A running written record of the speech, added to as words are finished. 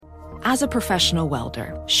As a professional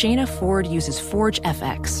welder, Shayna Ford uses Forge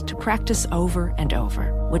FX to practice over and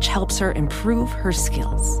over, which helps her improve her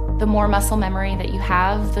skills. The more muscle memory that you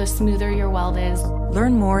have, the smoother your weld is.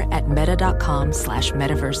 Learn more at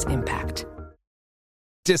meta.com/metaverseimpact.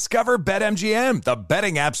 Discover BetMGM, the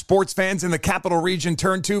betting app sports fans in the capital region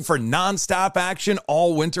turn to for nonstop action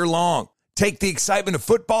all winter long. Take the excitement of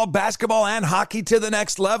football, basketball, and hockey to the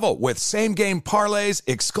next level with same-game parlays,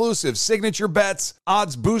 exclusive signature bets,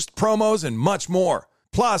 odds boost promos, and much more.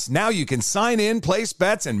 Plus, now you can sign in, place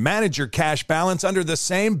bets, and manage your cash balance under the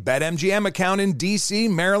same BetMGM account in D.C.,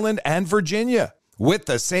 Maryland, and Virginia. With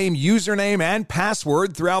the same username and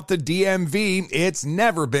password throughout the DMV, it's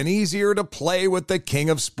never been easier to play with the king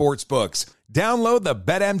of sportsbooks. Download the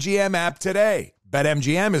BetMGM app today.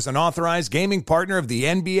 BetMGM is an authorized gaming partner of the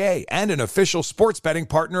NBA and an official sports betting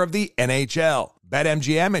partner of the NHL.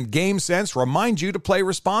 BetMGM and GameSense remind you to play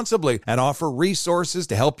responsibly and offer resources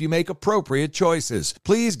to help you make appropriate choices.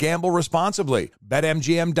 Please gamble responsibly.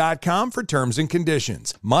 BetMGM.com for terms and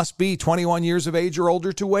conditions. Must be 21 years of age or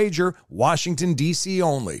older to wager. Washington, D.C.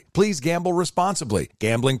 only. Please gamble responsibly.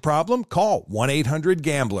 Gambling problem? Call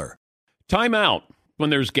 1-800-GAMBLER. Timeout. When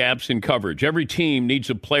there's gaps in coverage, every team needs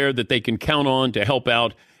a player that they can count on to help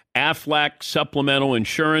out. Aflac Supplemental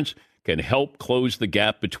Insurance can help close the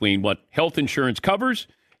gap between what health insurance covers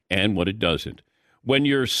and what it doesn't. When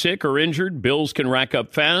you're sick or injured, bills can rack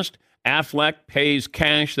up fast. Aflac pays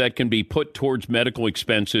cash that can be put towards medical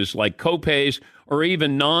expenses like copays or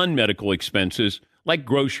even non-medical expenses like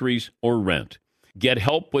groceries or rent. Get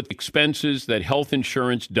help with expenses that health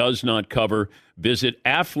insurance does not cover. Visit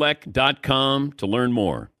Aflac.com to learn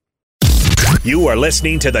more. You are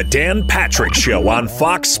listening to the Dan Patrick Show on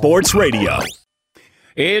Fox Sports Radio.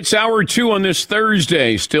 It's hour 2 on this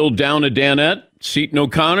Thursday. Still down to Danette. Seton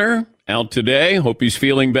O'Connor out today. Hope he's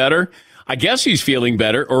feeling better. I guess he's feeling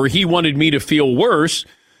better, or he wanted me to feel worse.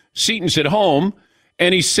 Seton's at home,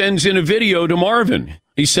 and he sends in a video to Marvin.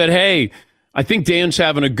 He said, hey, I think Dan's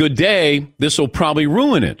having a good day. This will probably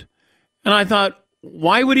ruin it. And I thought,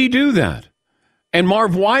 why would he do that? And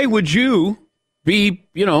Marv, why would you be,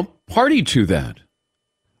 party to that?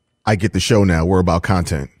 I get the show now. We're about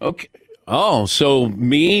content. Okay. Oh, so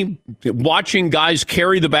me watching guys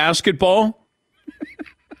carry the basketball?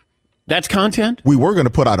 That's content? We were going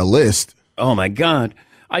to put out a list. Oh, my God.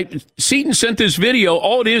 Seton sent this video.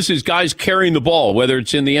 All it is guys carrying the ball, whether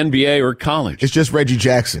it's in the NBA or college. It's just Reggie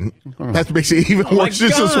Jackson. That makes it even worse.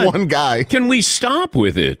 It's just one guy. Can we stop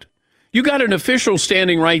with it? You got an official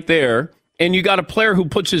standing right there, and you got a player who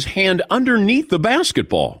puts his hand underneath the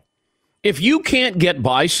basketball. If you can't get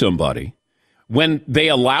by somebody when they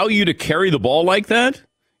allow you to carry the ball like that,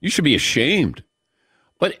 you should be ashamed.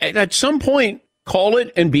 But at some point, call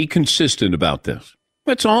it and be consistent about this.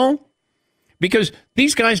 That's all. Because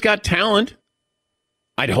these guys got talent.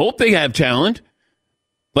 I'd hope they have talent.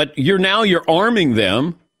 But you're arming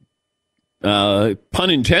them, pun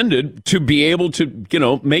intended, to be able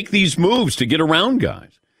to, make these moves to get around guys.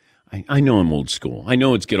 I know I'm old school. I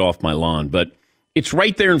know it's get off my lawn, but it's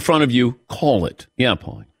right there in front of you. Call it. Yeah,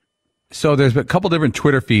 Paulie. So there's been a couple different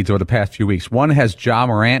Twitter feeds over the past few weeks. One has Ja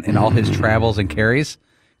Morant and all his travels and carries.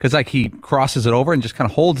 Because he crosses it over and just kind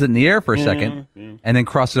of holds it in the air for a second and then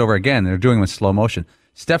crosses it over again. They're doing it with slow motion.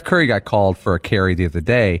 Steph Curry got called for a carry the other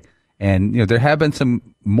day. And, there have been some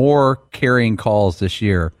more carrying calls this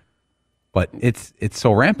year. But it's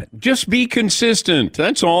so rampant. Just be consistent.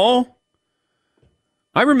 That's all.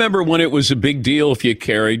 I remember when it was a big deal if you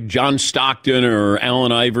carried John Stockton or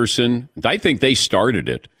Allen Iverson. I think they started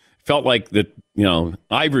it. Felt like that,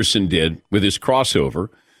 Iverson did with his crossover.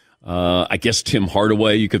 I guess Tim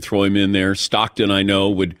Hardaway, you could throw him in there. Stockton, I know,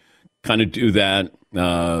 would kind of do that.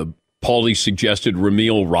 Paulie suggested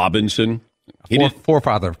Ramil Robinson.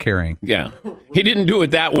 Forefather of carrying. Yeah. He didn't do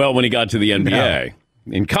it that well when he got to the NBA.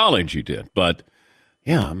 No. In college he did. But,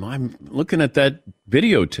 yeah, I'm looking at that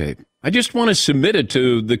videotape. I just want to submit it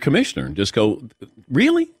to the commissioner and just go,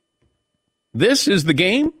 really? This is the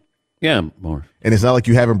game? Yeah, more. And it's not like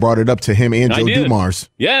you haven't brought it up to him and Joe Dumars.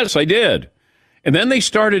 Yes, I did. And then they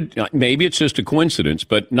started, maybe it's just a coincidence,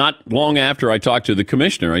 but not long after I talked to the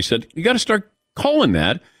commissioner, I said, you got to start calling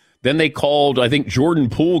that. Then they called, I think Jordan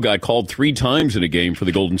Poole got called 3 times in a game for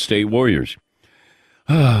the Golden State Warriors.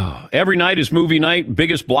 Every night is movie night,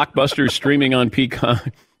 biggest blockbusters streaming on Peacock.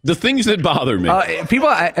 The things that bother me. People,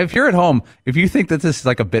 if you're at home, if you think that this is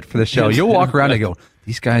like a bit for the show, you'll walk around and go,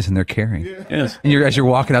 these guys and they're carrying. Yes. And as you're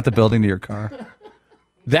walking out the building to your car.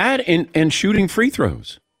 That and shooting free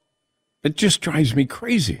throws. It just drives me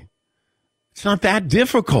crazy. It's not that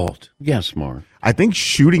difficult. Yes, Mark. I think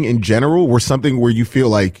shooting in general was something where you feel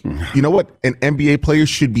like, you know what, an NBA player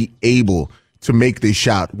should be able to make this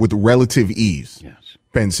shot with relative ease. Yes.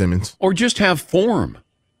 Ben Simmons. Or just have form.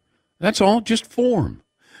 That's all, just form.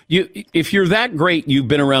 If you're that great, you've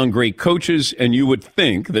been around great coaches, and you would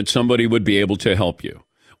think that somebody would be able to help you.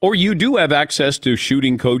 Or you do have access to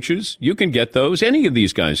shooting coaches. You can get those. Any of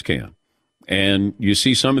these guys can. And you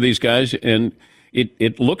see some of these guys, and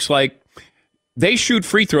it looks like they shoot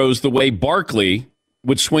free throws the way Barkley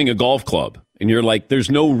would swing a golf club. And you're like, there's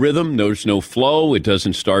no rhythm, there's no flow, it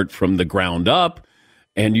doesn't start from the ground up.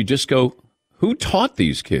 And you just go, who taught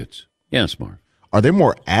these kids? Yes, Mark. Are there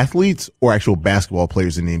more athletes or actual basketball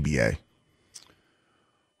players in the NBA?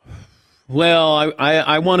 Well,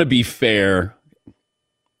 I want to be fair.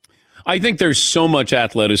 I think there's so much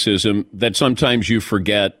athleticism that sometimes you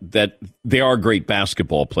forget that they are great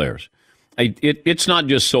basketball players. It's not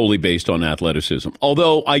just solely based on athleticism.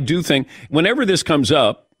 Although I do think whenever this comes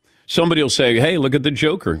up, somebody will say, hey, look at the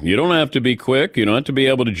Joker. You don't have to be quick. You don't have to be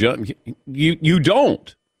able to jump. You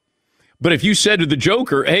don't. But if you said to the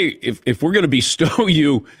Joker, hey, if we're going to bestow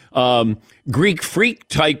you Greek freak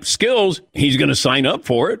type skills, he's going to sign up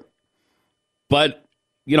for it. But,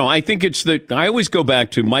 I think I always go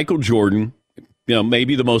back to Michael Jordan,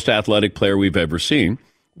 maybe the most athletic player we've ever seen,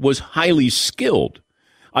 was highly skilled.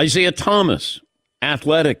 Isaiah Thomas,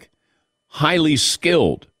 athletic, highly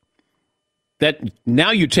skilled. That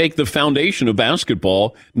now you take the foundation of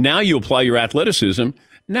basketball, now you apply your athleticism,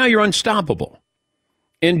 now you're unstoppable.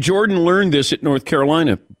 And Jordan learned this at North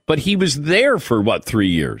Carolina, but he was there for, 3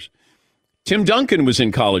 years? Tim Duncan was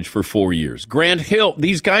in college for 4 years. Grant Hill,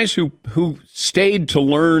 these guys who stayed to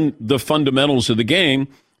learn the fundamentals of the game,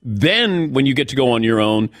 then when you get to go on your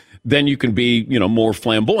own, then you can be, more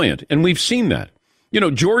flamboyant. And we've seen that.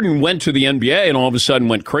 Jordan went to the NBA and all of a sudden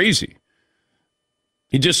went crazy.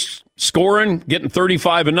 He just scoring, getting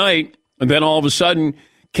 35 a night, and then all of a sudden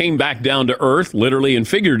came back down to earth, literally and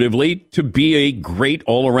figuratively, to be a great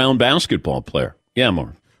all-around basketball player. Yeah,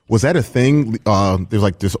 Mark. Was that a thing? There's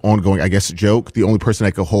like this ongoing, I guess, joke. The only person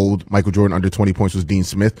that could hold Michael Jordan under 20 points was Dean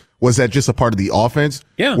Smith. Was that just a part of the offense?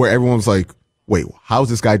 Yeah. Where everyone's like, wait, how's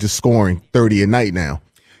this guy just scoring 30 a night now?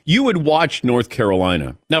 You would watch North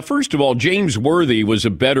Carolina. Now, first of all, James Worthy was a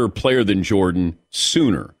better player than Jordan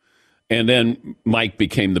sooner. And then Mike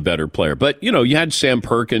became the better player. But, you had Sam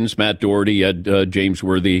Perkins, Matt Doherty, you had James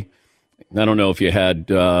Worthy. I don't know if you had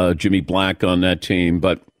Jimmy Black on that team,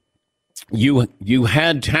 but you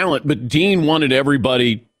had talent. But Dean wanted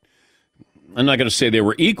everybody, I'm not going to say they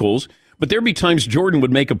were equals, but there'd be times Jordan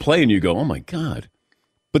would make a play and you go, oh, my God.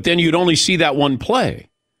 But then you'd only see that one play.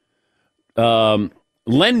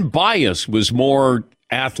 Len Bias was more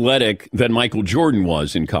athletic than Michael Jordan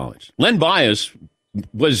was in college. Len Bias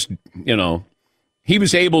was, he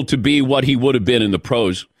was able to be what he would have been in the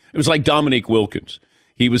pros. It was like Dominique Wilkins.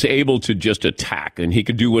 He was able to just attack, and he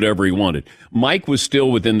could do whatever he wanted. Mike was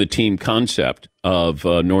still within the team concept of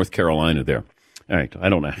North Carolina there. All right, I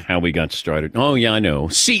don't know how we got started. Oh, yeah, I know.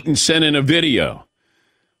 Seton sent in a video.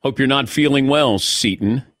 Hope you're not feeling well,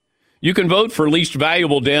 Seton. You can vote for least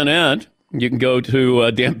valuable Danette. You can go to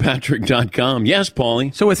danpatrick.com. Yes,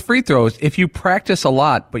 Paulie. So with free throws, if you practice a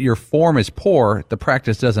lot, but your form is poor, the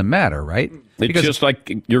practice doesn't matter, right? It's just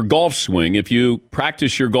like your golf swing. If you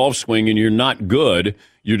practice your golf swing and you're not good,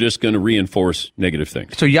 you're just going to reinforce negative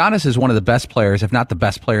things. So Giannis is one of the best players, if not the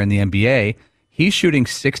best player in the NBA. He's shooting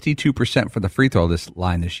 62% for the free throw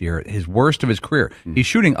line this year, his worst of his career. He's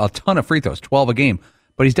shooting a ton of free throws, 12 a game,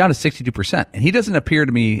 but he's down to 62%. And he doesn't appear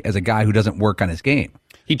to me as a guy who doesn't work on his game.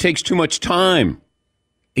 He takes too much time.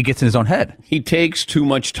 It gets in his own head. He takes too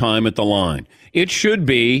much time at the line. It should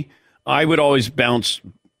be, I would always bounce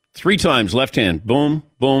 3 times, left hand, boom,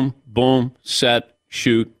 boom, boom, set,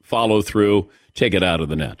 shoot, follow through, take it out of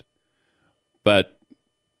the net. But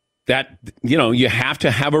that, you have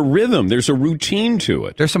to have a rhythm. There's a routine to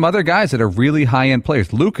it. There's some other guys that are really high-end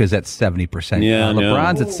players. Luka's at 70%. Yeah,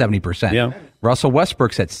 LeBron's at 70%. Yeah. Russell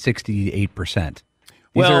Westbrook's at 68%.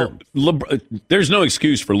 There's no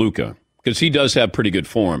excuse for Luka because he does have pretty good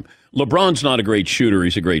form. LeBron's not a great shooter.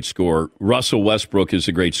 He's a great scorer. Russell Westbrook is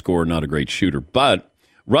a great scorer, not a great shooter. But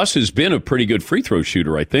Russ has been a pretty good free throw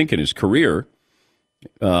shooter, I think, in his career.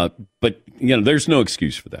 But, there's no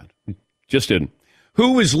excuse for that. Just didn't.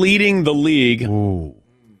 Who is leading the league? Ooh.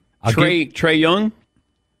 Trae Young?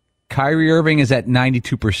 Kyrie Irving is at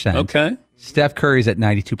 92%. Okay. Steph Curry's at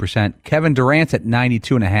 92%. Kevin Durant's at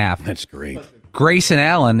 92.5%. That's great. Grayson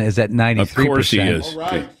Allen is at 93%. Of course he is.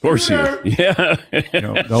 Right. Of course he is. Yeah.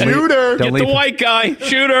 Shooter. Get the white guy.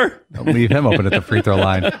 Shooter. Don't leave him open at the free throw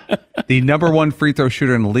line. The number one free throw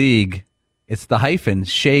shooter in the league It's the hyphen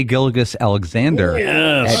Shea Gilgeous-Alexander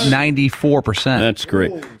at 94%. That's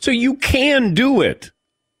great. So you can do it.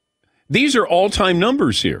 These are all-time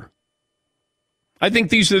numbers here. I think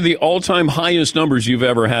these are the all-time highest numbers you've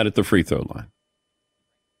ever had at the free throw line.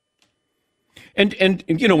 And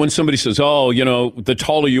you know, when somebody says, oh, you know, the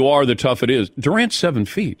taller you are, the tougher it is. Durant's 7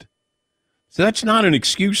 feet. So that's not an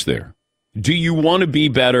excuse there. Do you want to be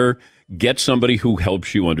better? Get somebody who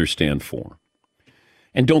helps you understand form.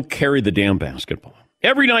 And don't carry the damn basketball.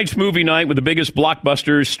 Every night's movie night with the biggest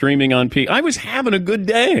blockbusters streaming on P. I was having a good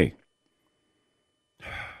day.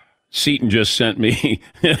 Seton just sent me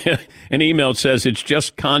an email that says it's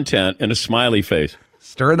just content and a smiley face.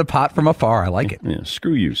 Stir the pot from afar. I like it. Yeah,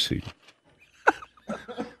 screw you, Seton.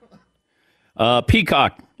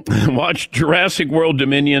 Peacock. Watch Jurassic World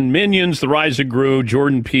Dominion, Minions, The Rise of Gru,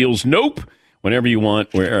 Jordan Peele's Nope, whenever you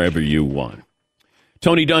want, wherever you want.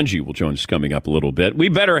 Tony Dungy will join us coming up a little bit. We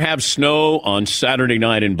better have snow on Saturday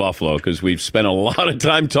night in Buffalo because we've spent a lot of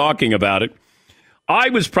time talking about it. I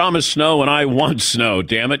was promised snow, and I want snow,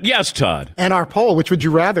 damn it. Yes, Todd. And our poll, which would you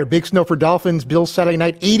rather? Big snow for Dolphins, Bills Saturday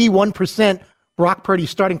night, 81%. Brock Purdy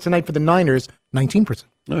starting tonight for the Niners, 19%.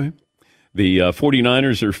 All right. The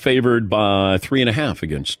 49ers are favored by 3.5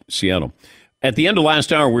 against Seattle. At the end of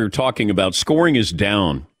last hour, we were talking about scoring is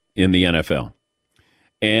down in the NFL.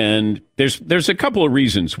 And there's a couple of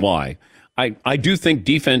reasons why. I do think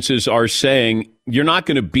defenses are saying, you're not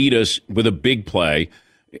going to beat us with a big play.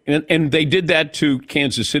 And they did that to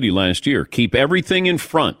Kansas City last year. Keep everything in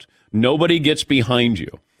front. Nobody gets behind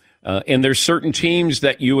you. And there's certain teams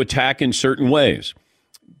that you attack in certain ways.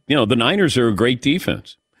 You know, the Niners are a great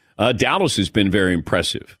defense. Dallas has been very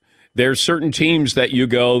impressive. There's certain teams that you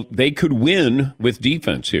go, they could win with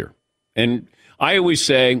defense here. And I always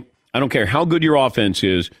say, I don't care how good your offense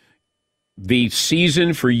is, the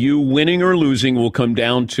season for you winning or losing will come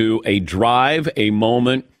down to a drive, a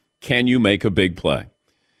moment. Can you make a big play?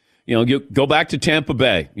 You know, you go back to Tampa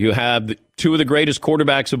Bay. You have two of the greatest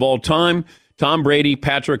quarterbacks of all time, Tom Brady,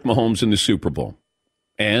 Patrick Mahomes in the Super Bowl.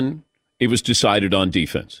 And it was decided on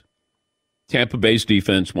defense. Tampa Bay's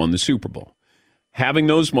defense won the Super Bowl. Having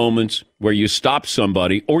those moments where you stop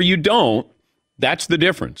somebody or you don't, that's the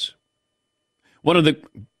difference. One of the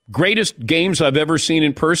greatest games I've ever seen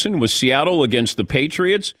in person was Seattle against the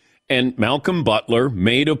Patriots, and Malcolm Butler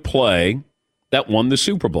made a play that won the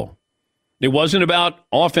Super Bowl. It wasn't about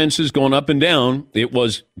offenses going up and down. It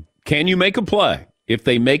was, can you make a play? If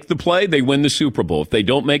they make the play, they win the Super Bowl. If they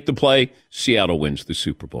don't make the play, Seattle wins the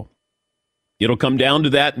Super Bowl. It'll come down to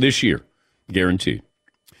that this year, guaranteed.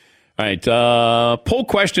 All right, poll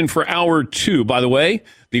question for hour 2. By the way,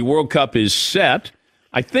 the World Cup is set.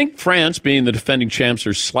 I think France, being the defending champs,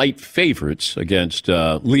 are slight favorites against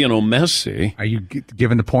Lionel Messi. Are you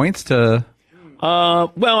giving the points to?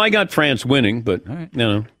 Well, I got France winning, but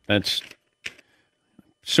that's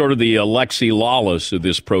sort of the Alexi Lawless of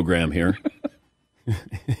this program here.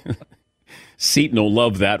 Seton will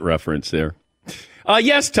love that reference there.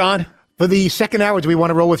 Yes, Todd. For the second hour, do we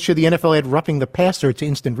want to roll with should the NFL add roughing the passer to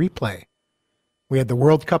instant replay? We had the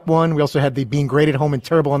World Cup one. We also had the being great at home and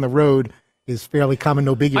terrible on the road is fairly common,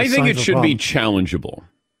 no biggie. I think it should be challengeable.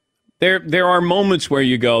 There are moments where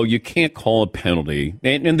you go, you can't call a penalty.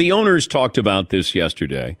 And the owners talked about this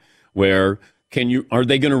yesterday, where are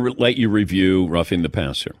they going to let you review roughing the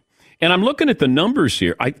passer? And I'm looking at the numbers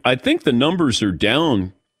here. I think the numbers are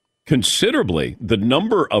down considerably, the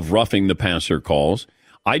number of roughing the passer calls.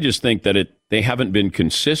 I just think that they haven't been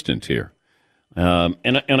consistent here.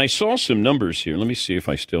 And I saw some numbers here. Let me see if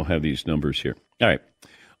I still have these numbers here. All right.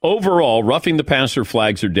 Overall, roughing the passer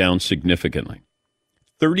flags are down significantly.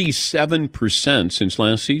 37% since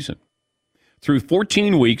last season. Through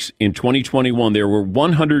 14 weeks in 2021, there were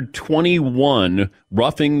 121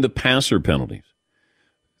 roughing the passer penalties.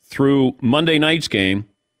 Through Monday night's game,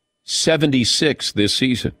 76 this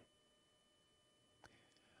season.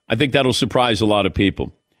 I think that'll surprise a lot of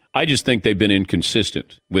people. I just think they've been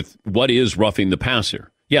inconsistent with what is roughing the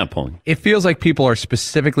passer. Yeah, Paul. It feels like people are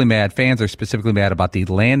specifically mad, fans are specifically mad about the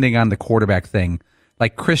landing on the quarterback thing.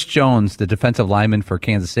 Like Chris Jones, the defensive lineman for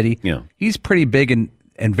Kansas City, he's pretty big and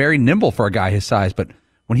very nimble for a guy his size. But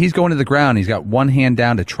when he's going to the ground, he's got one hand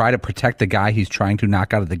down to try to protect the guy he's trying to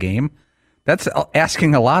knock out of the game. That's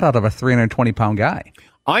asking a lot out of a 320-pound guy.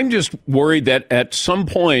 I'm just worried that at some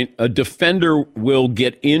point a defender will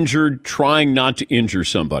get injured trying not to injure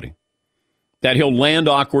somebody. That he'll land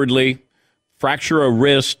awkwardly, fracture a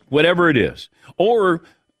wrist, whatever it is. Or,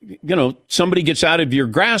 somebody gets out of your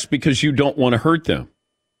grasp because you don't want to hurt them.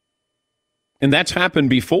 And that's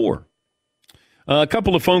happened before. A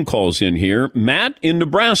couple of phone calls in here. Matt in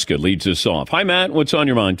Nebraska leads us off. Hi, Matt. What's on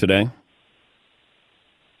your mind today?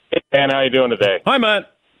 Dan, how you doing today? Hi,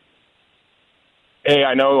 Matt. Hey,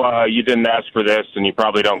 I know you didn't ask for this, and you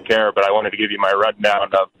probably don't care, but I wanted to give you my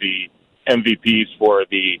rundown of the MVPs for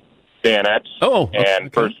the Danettes. Oh, okay.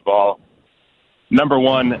 And first of all, number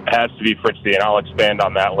one has to be Fritzy, and I'll expand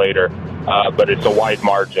on that later, but it's a wide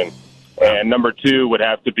margin. And number two would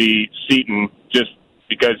have to be Seton, just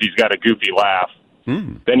because he's got a goofy laugh.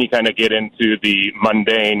 Then you kind of get into the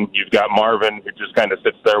mundane. You've got Marvin, who just kind of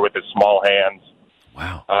sits there with his small hands.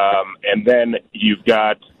 Wow. And then you've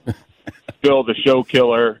got Phil, the show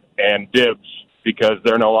killer, and Dibs, because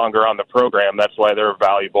they're no longer on the program. That's why they're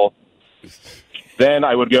valuable. Then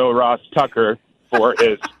I would go Ross Tucker for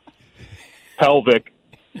his pelvic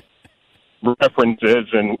references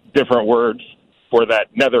and different words for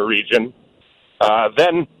that nether region.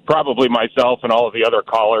 Then probably myself and all of the other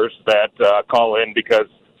callers that call in, because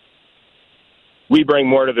we bring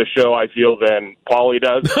more to the show, I feel, than Paulie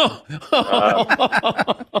does.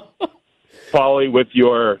 Paulie, with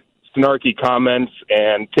your snarky comments,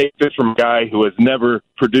 and take this from a guy who has never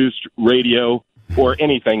produced radio or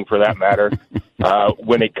anything for that matter.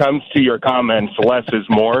 When it comes to your comments, less is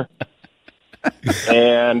more.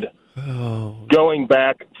 And going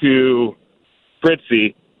back to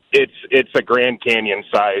Fritzy, it's a Grand Canyon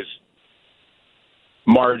size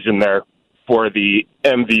margin there for the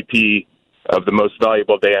MVP of the most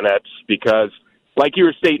valuable Danettes, because like you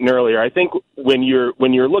were stating earlier, I think when you're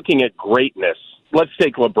looking at greatness, let's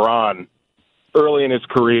take LeBron early in his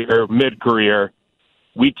career, mid-career,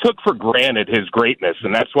 we took for granted his greatness,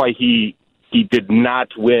 and that's why he did not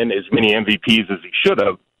win as many MVPs as he should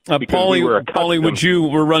have. Paulie,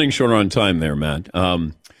 we're running short on time there, Matt.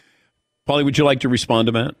 Paulie, would you like to respond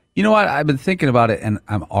to Matt? You know what? I've been thinking about it, and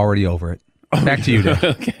I'm already over it. Back to you, Dave.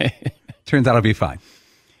 Okay. Turns out I'll be fine.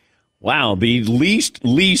 Wow, the least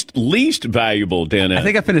valuable Danette. I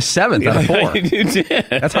think I finished 7th out of 4. You did.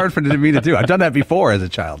 That's hard for me to do. I've done that before as a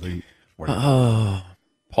child.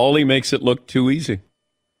 Paulie makes it look too easy.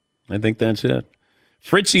 I think that's it.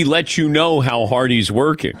 Fritzy lets you know how hard he's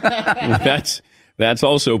working. That's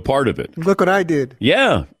also part of it. Look what I did.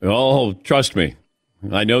 Yeah. Oh, trust me.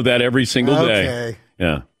 I know that every single day. Okay.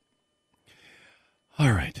 Yeah.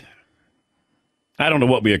 All right. I don't know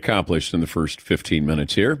what we accomplished in the first 15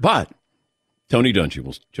 minutes here, but Tony Dungy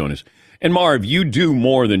will join us. And Marv, you do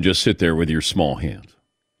more than just sit there with your small hands.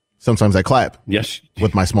 Sometimes I clap. Yes.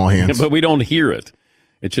 With my small hands. But we don't hear it.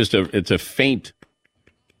 It's just it's a faint.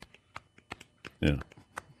 Yeah.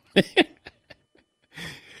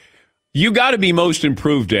 You got to be most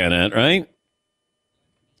improved, Danette, right?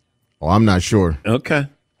 Oh, I'm not sure. Okay.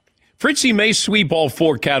 Fritzy may sweep all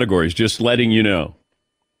 4 categories, just letting you know.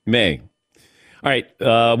 May. All right,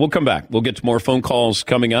 we'll come back. We'll get to more phone calls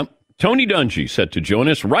coming up. Tony Dungy set to join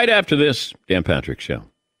us right after this Dan Patrick Show.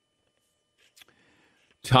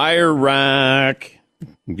 Tire rack.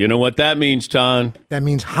 You know what that means, Ton? That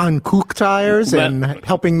means Hankook tires and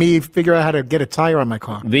helping me figure out how to get a tire on my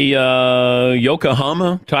car. The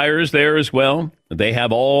Yokohama tires there as well. They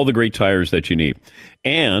have all the great tires that you need.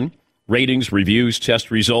 And ratings, reviews, test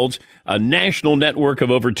results, a national network of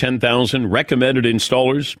over 10,000 recommended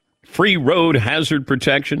installers, free road hazard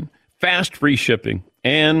protection, fast free shipping,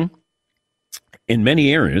 and in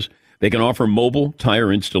many areas, they can offer mobile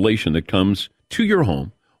tire installation that comes to your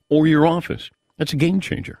home or your office. That's a game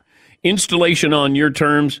changer. Installation on your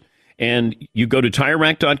terms, and you go to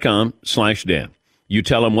TireRack.com/Dan. You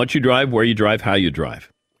tell them what you drive, where you drive, how you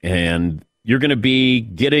drive, and you're going to be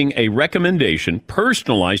getting a recommendation,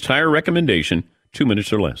 personalized tire recommendation, 2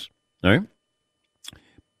 minutes or less. All right?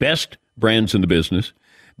 Best brands in the business.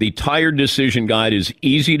 The Tire Decision Guide is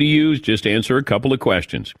easy to use. Just answer a couple of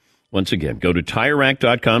questions. Once again, go to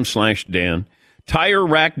TireRack.com/Dan.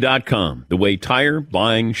 TireRack.com, the way tire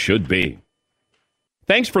buying should be.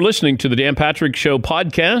 Thanks for listening to the Dan Patrick Show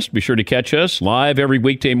podcast. Be sure to catch us live every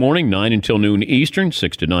weekday morning, 9 until noon Eastern,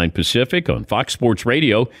 6 to 9 Pacific on Fox Sports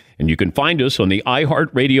Radio. And you can find us on the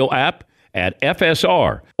iHeartRadio app at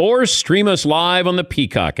FSR or stream us live on the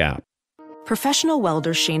Peacock app. Professional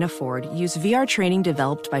welder Shayna Ford used VR training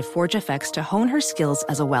developed by ForgeFX to hone her skills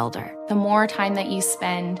as a welder. The more time that you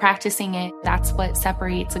spend practicing it, that's what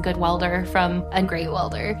separates a good welder from a great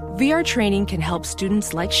welder. VR training can help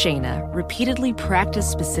students like Shayna repeatedly practice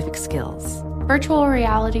specific skills. Virtual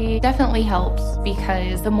reality definitely helps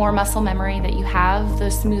because the more muscle memory that you have, the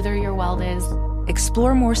smoother your weld is.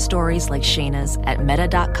 Explore more stories like Shayna's at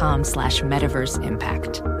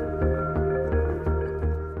meta.com/metaverseimpact.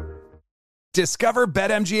 Discover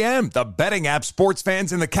BetMGM, the betting app sports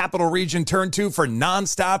fans in the capital region turn to for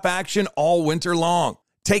nonstop action all winter long.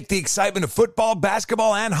 Take the excitement of football,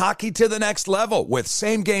 basketball, and hockey to the next level with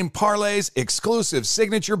same-game parlays, exclusive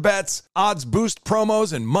signature bets, odds boost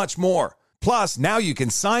promos, and much more. Plus, now you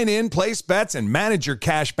can sign in, place bets, and manage your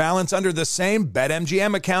cash balance under the same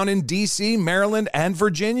BetMGM account in D.C., Maryland, and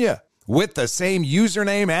Virginia. With the same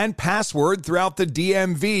username and password throughout the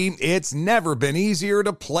DMV, it's never been easier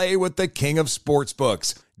to play with the king of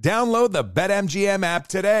sportsbooks. Download the BetMGM app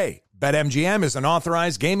today. BetMGM is an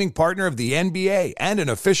authorized gaming partner of the NBA and an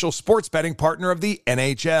official sports betting partner of the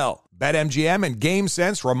NHL. BetMGM and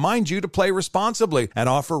GameSense remind you to play responsibly and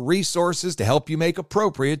offer resources to help you make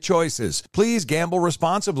appropriate choices. Please gamble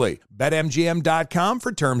responsibly. BetMGM.com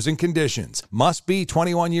for terms and conditions. Must be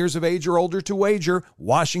 21 years of age or older to wager.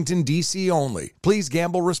 Washington, D.C. only. Please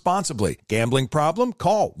gamble responsibly. Gambling problem?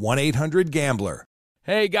 Call 1-800-GAMBLER.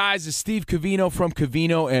 Hey guys, it's Steve Covino from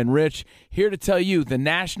Covino and Rich, here to tell you the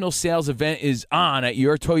national sales event is on at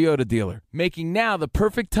your Toyota dealer, making now the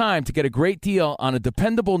perfect time to get a great deal on a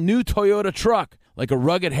dependable new Toyota truck, like a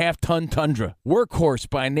rugged half-ton Tundra. Workhorse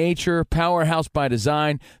by nature, powerhouse by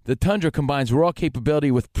design, the Tundra combines raw capability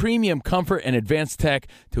with premium comfort and advanced tech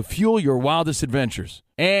to fuel your wildest adventures.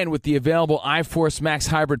 And with the available iForce Max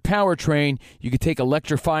hybrid powertrain, you can take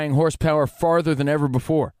electrifying horsepower farther than ever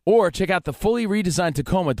before. Or check out the fully redesigned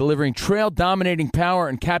Tacoma, delivering trail-dominating power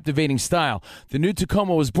and captivating style. The new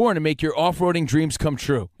Tacoma was born to make your off-roading dreams come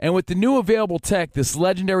true. And with the new available tech, this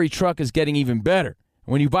legendary truck is getting even better.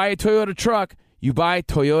 When you buy a Toyota truck, you buy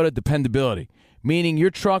Toyota dependability, meaning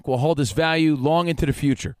your truck will hold its value long into the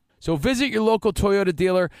future. So visit your local Toyota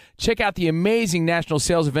dealer. Check out the amazing national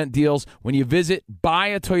sales event deals when you visit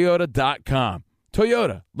buyatoyota.com.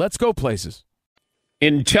 Toyota, let's go places.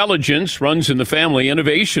 Intelligence runs in the family.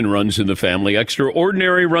 Innovation runs in the family.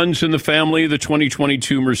 Extraordinary runs in the family. The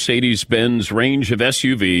 2022 Mercedes-Benz range of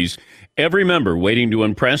SUVs. Every member waiting to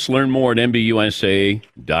impress. Learn more at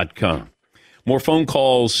MBUSA.com. More phone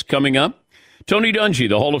calls coming up. Tony Dungy,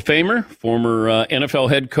 the Hall of Famer, former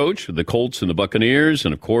NFL head coach of the Colts and the Buccaneers,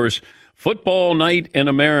 and, of course, Football Night in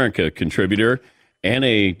America contributor and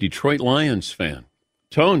a Detroit Lions fan.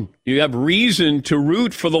 Tone, you have reason to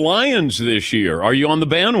root for the Lions this year. Are you on the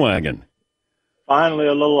bandwagon? Finally,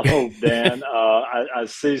 a little hope, Dan. I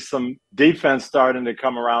see some defense starting to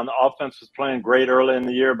come around. The offense was playing great early in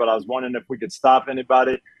the year, but I was wondering if we could stop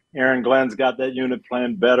anybody. Aaron Glenn's got that unit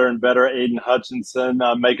playing better and better. Aiden Hutchinson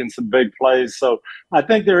making some big plays. So I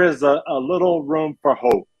think there is a little room for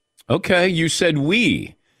hope. Okay, you said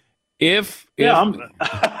we. If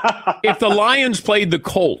if the Lions played the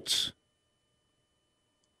Colts.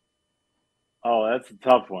 Oh, that's a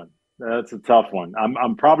tough one. That's a tough one.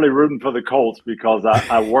 I'm probably rooting for the Colts because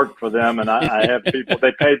I work for them and I have people.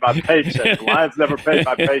 They paid my paycheck. The Lions never paid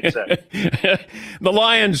my paycheck. The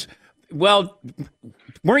Lions, well,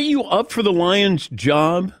 weren't you up for the Lions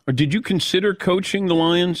job, or did you consider coaching the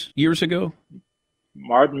Lions years ago?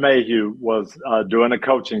 Martin Mayhew was doing a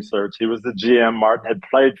coaching search. He was the GM. Martin had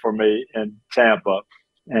played for me in Tampa,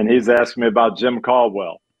 and he's asking me about Jim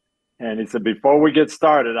Caldwell. And he said, before we get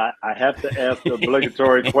started, I have to ask the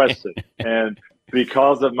obligatory question. And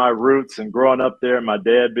because of my roots and growing up there, and my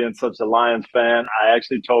dad being such a Lions fan, I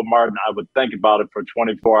actually told Martin I would think about it for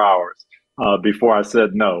 24 hours. Before I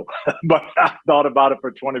said no. But I thought about it for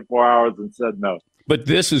 24 hours and said no. But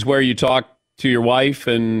this is where you talk to your wife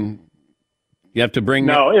and you have to bring...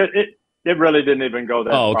 No, it really didn't even go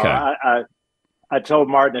that far. I told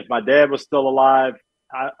Martin if my dad was still alive,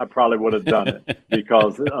 I probably would have done it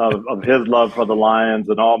because of his love for the Lions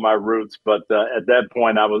and all my roots. But at that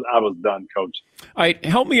point, I was done coaching. All right,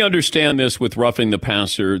 help me understand this with roughing the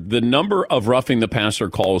passer. The number of roughing the passer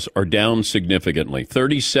calls are down significantly,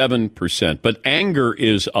 37%. But anger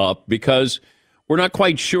is up because we're not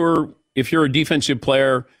quite sure if you're a defensive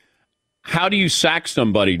player, how do you sack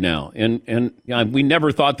somebody now? And we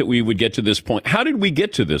never thought that we would get to this point. How did we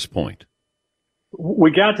get to this point?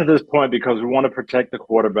 We got to this point because we want to protect the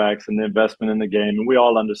quarterbacks and the investment in the game, and we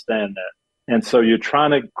all understand that. And so you're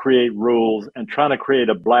trying to create rules and trying to create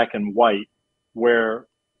a black and white where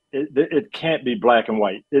it can't be black and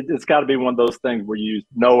white. It's got to be one of those things where you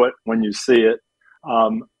know it when you see it.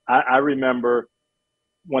 I remember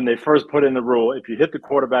when they first put in the rule, if you hit the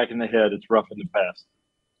quarterback in the head, it's roughing the pass.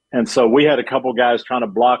 And so we had a couple guys trying to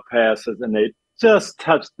block passes, and they just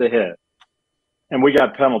touched the head. And we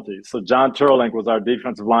got penalties. So John Turlink was our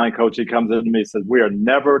defensive line coach. He comes in to me and says, we are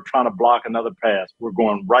never trying to block another pass. We're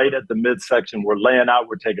going right at the midsection. We're laying out.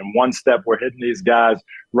 We're taking one step. We're hitting these guys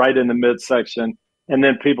right in the midsection. And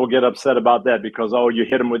then people get upset about that because, oh, you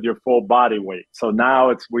hit them with your full body weight. So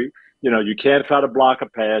now you can't try to block a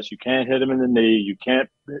pass. You can't hit them in the knee. You can't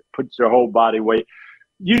put your whole body weight.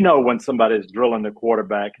 You know when somebody's drilling the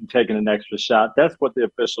quarterback and taking an extra shot, that's what the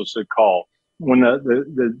officials should call. When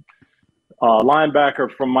the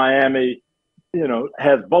linebacker from Miami,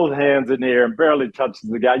 has both hands in the air and barely touches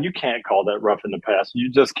the guy, you can't call that roughing the passer. You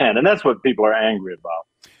just can't, and that's what people are angry about.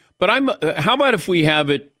 But how about if we have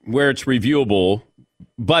it where it's reviewable,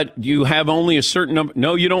 but you have only a certain number?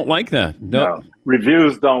 No, you don't like that. No,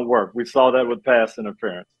 reviews don't work. We saw that with pass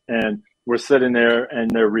interference, and we're sitting there and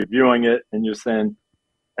they're reviewing it, and you're saying,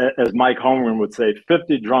 as Mike Holmgren would say,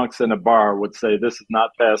 50 drunks in a bar would say this is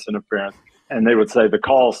not pass interference, and they would say the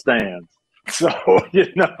call stands. So,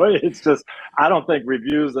 it's just, I don't think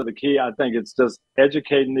reviews are the key. I think it's just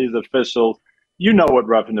educating these officials. You know what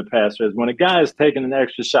roughing the passer is. When a guy is taking an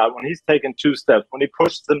extra shot, when he's taking 2 steps, when he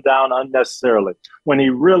pushes him down unnecessarily, when he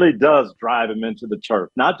really does drive him into the turf,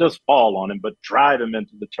 not just fall on him, but drive him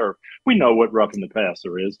into the turf, we know what roughing the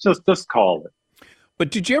passer is. Just call it. But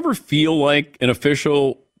did you ever feel like an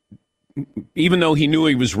official, even though he knew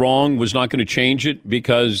he was wrong, was not going to change it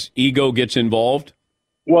because ego gets involved?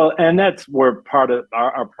 Well, and that's where part of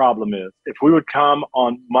our problem is. If we would come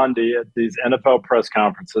on Monday at these NFL press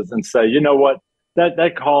conferences and say, you know what,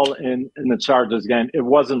 that call in the Chargers game, it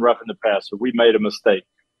wasn't roughing the passer. We made a mistake.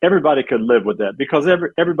 Everybody could live with that because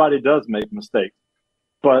everybody does make mistakes.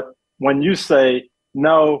 But when you say,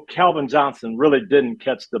 no, Calvin Johnson really didn't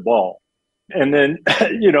catch the ball, and then,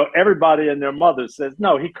 everybody and their mother says,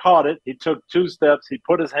 no, he caught it. He took 2 steps. He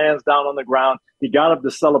put his hands down on the ground. He got up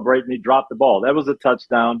to celebrate, and he dropped the ball. That was a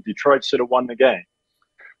touchdown. Detroit should have won the game.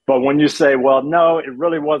 But when you say, well, no, it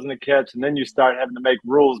really wasn't a catch, and then you start having to make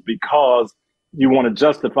rules because you want to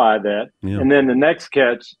justify that. Yeah. And then the next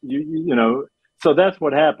catch, so that's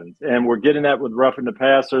what happens. And we're getting that with roughing the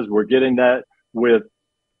passers. We're getting that with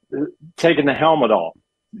taking the helmet off.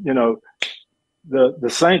 The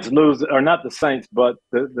Saints lose, or not the Saints, but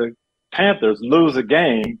the Panthers lose a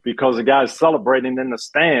game because the guy's celebrating in the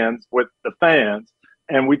stands with the fans,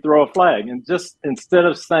 and we throw a flag. And just instead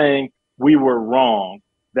of saying we were wrong,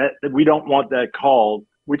 that we don't want that called,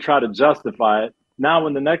 we try to justify it. Now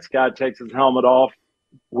when the next guy takes his helmet off,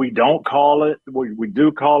 we don't call it. We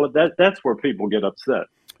do call it. That's where people get upset.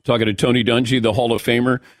 Talking to Tony Dungy, the Hall of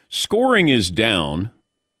Famer. Scoring is down.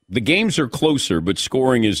 The games are closer, but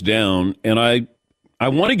scoring is down. And I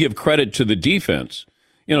want to give credit to the defense.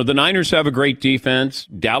 The Niners have a great defense.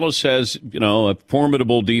 Dallas has, a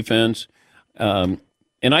formidable defense. And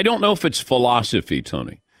I don't know if it's philosophy,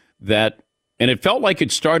 Tony, and it felt like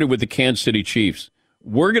it started with the Kansas City Chiefs.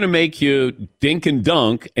 We're going to make you dink and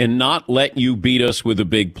dunk and not let you beat us with a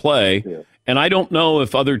big play. Yeah. And I don't know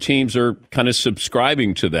if other teams are kind of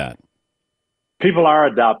subscribing to that. People are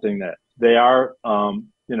adopting that. They are,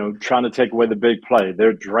 trying to take away the big play.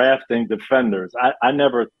 They're drafting defenders. I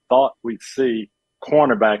never thought we'd see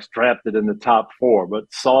cornerbacks drafted in the top 4, but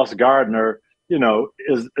Sauce Gardner,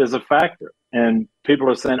 is a factor. And people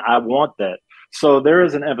are saying, I want that. So there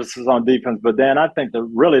is an emphasis on defense. But Dan, I think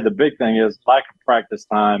the big thing is lack of practice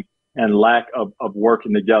time and lack of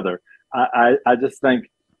working together. I just think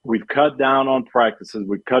we've cut down on practices.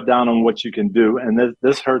 We've cut down on what you can do. And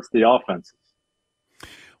this hurts the offenses.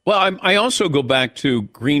 Well, I also go back to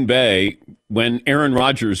Green Bay when Aaron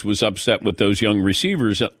Rodgers was upset with those young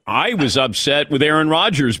receivers. I was upset with Aaron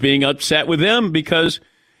Rodgers being upset with them because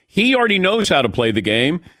he already knows how to play the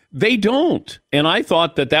game. They don't. And I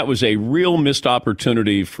thought that was a real missed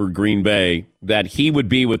opportunity for Green Bay, that he would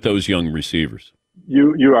be with those young receivers.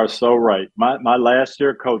 You are so right. My last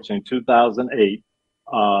year coaching, 2008,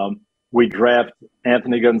 we draft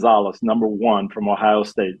Anthony Gonzalez, number 1 from Ohio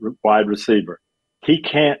State, wide receiver. He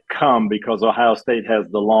can't come because Ohio State has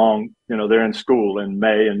the long, they're in school in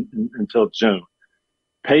May and until June.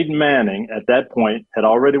 Peyton Manning, at that point, had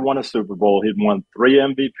already won a Super Bowl. He'd won 3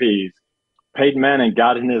 MVPs. Peyton Manning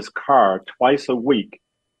got in his car twice a week,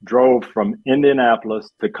 drove from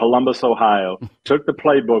Indianapolis to Columbus, Ohio, took the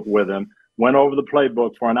playbook with him, went over the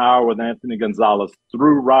playbook for an hour with Anthony Gonzalez,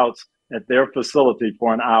 threw routes at their facility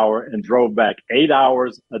for an hour, and drove back 8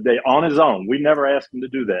 hours a day on his own. We never asked him to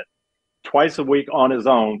do that. Twice a week on his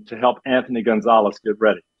own to help Anthony Gonzalez get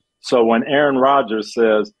ready. So when Aaron Rodgers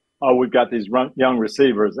says, oh, we've got these young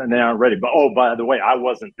receivers and they aren't ready, but, oh, by the way, I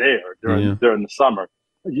wasn't there during the summer.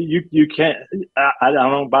 You can't, I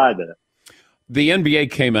don't buy that. The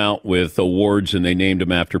NBA came out with awards and they named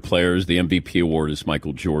them after players. The MVP award is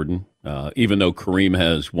Michael Jordan, even though Kareem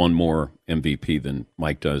has one more MVP than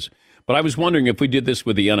Mike does. But I was wondering if we did this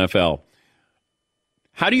with the NFL.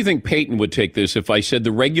 How do you think Peyton would take this if I said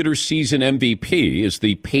the regular season MVP is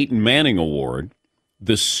the Peyton Manning Award,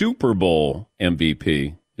 the Super Bowl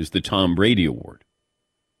MVP is the Tom Brady Award?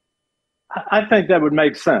 I think that would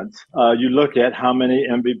make sense. You look at how many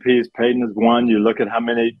MVPs Peyton has won. You look at how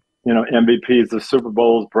many MVPs of Super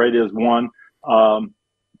Bowls Brady has won.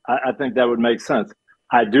 I think that would make sense.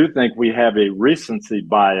 I do think we have a recency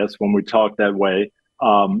bias when we talk that way.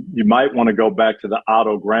 You might want to go back to the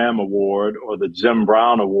Otto Graham Award or the Jim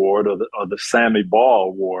Brown Award or the Sammy Ball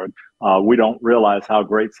Award. We don't realize how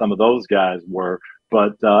great some of those guys were.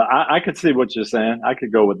 But I could see what you're saying. I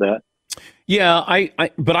could go with that. Yeah,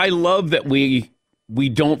 but I love that we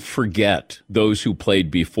don't forget those who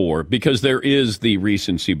played before, because there is the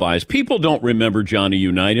recency bias. People don't remember Johnny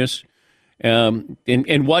Unitas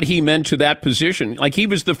and what he meant to that position. Like, he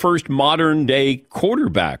was the first modern day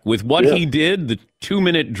quarterback with what he did, the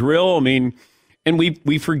 2-minute drill. I mean, and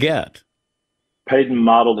we forget. Peyton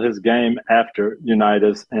modeled his game after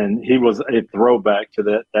Unitas, and he was a throwback to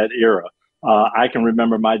that era. I can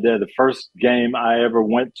remember my dad, the first game I ever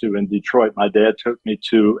went to in Detroit, my dad took me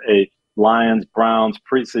to a Lions-Browns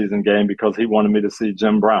preseason game because he wanted me to see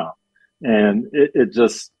Jim Brown. And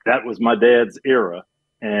that was my dad's era.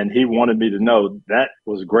 And he wanted me to know that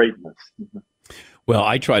was greatness. Well,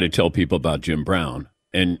 I try to tell people about Jim Brown,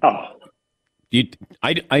 and I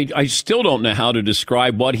still don't know how to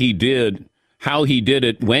describe what he did, how he did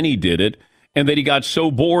it, when he did it, and that he got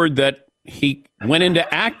so bored that he went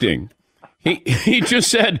into acting. He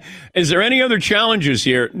just said, "Is there any other challenges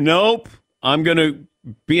here?" Nope, I'm going to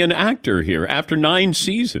be an actor here after 9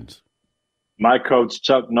 seasons. My coach,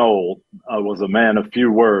 Chuck Knoll, was a man of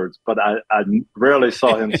few words, but I rarely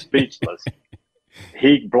saw him speechless.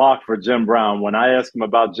 He blocked for Jim Brown. When I asked him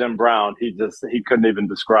about Jim Brown, he couldn't even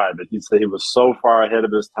describe it. He said he was so far ahead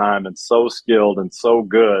of his time and so skilled and so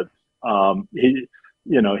good. He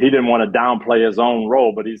didn't want to downplay his own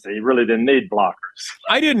role, but he said he really didn't need blockers.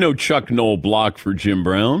 I didn't know Chuck Knoll blocked for Jim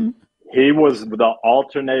Brown. He was the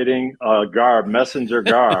alternating messenger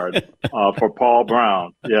guard for Paul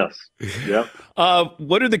Brown. Yes. Yep.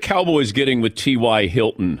 What are the Cowboys getting with T.Y.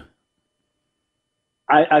 Hilton?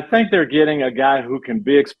 I think they're getting a guy who can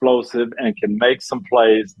be explosive and can make some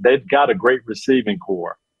plays. They've got a great receiving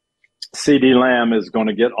core. CeeDee Lamb is going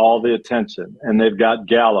to get all the attention, and they've got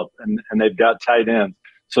Gallup, and they've got tight ends.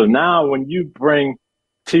 So now when you bring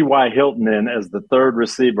T.Y. Hilton in as the third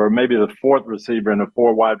receiver, maybe the fourth receiver in a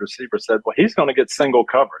 4-wide receiver set, well, he's going to get single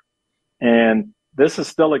covered. And this is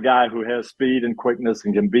still a guy who has speed and quickness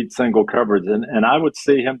and can beat single coverage. And I would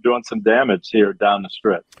see him doing some damage here down the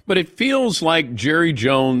stretch. But it feels like Jerry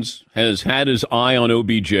Jones has had his eye on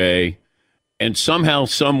OBJ, and somehow,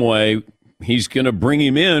 some way, he's going to bring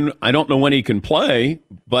him in. I don't know when he can play,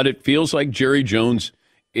 but it feels like Jerry Jones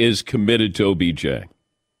is committed to OBJ.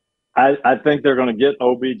 I think they're going to get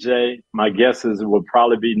OBJ. My guess is it will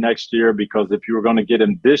probably be next year, because if you were going to get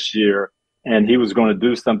him this year and he was going to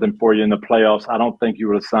do something for you in the playoffs, I don't think you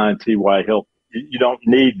would assign T.Y. Hilton. You don't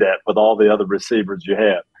need that with all the other receivers you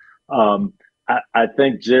have. I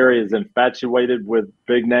think Jerry is infatuated with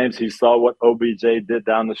big names. He saw what OBJ did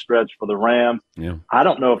down the stretch for the Rams. Yeah. I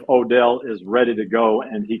don't know if Odell is ready to go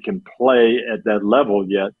and he can play at that level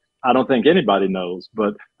yet. I don't think anybody knows,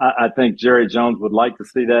 but I think Jerry Jones would like to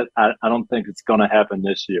see that. I don't think it's going to happen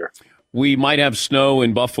this year. We might have snow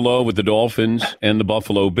in Buffalo with the Dolphins and the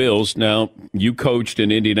Buffalo Bills. Now, you coached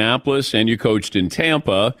in Indianapolis and you coached in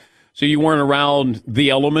Tampa, so you weren't around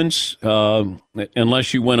the elements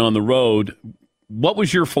unless you went on the road. What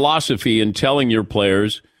was your philosophy in telling your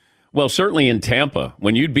players, well, certainly in Tampa,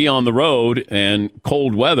 when you'd be on the road and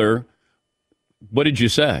cold weather, what did you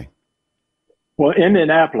say? Well,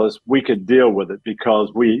 Indianapolis, we could deal with it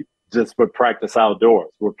because we just would practice outdoors.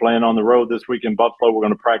 We're playing on the road this week in Buffalo. We're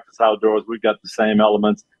going to practice outdoors. We've got the same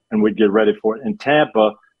elements, and we'd get ready for it. In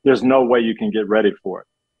Tampa, there's no way you can get ready for it.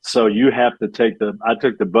 So you have to I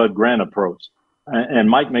took the Bud Grant approach. And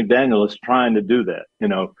Mike McDaniel is trying to do that.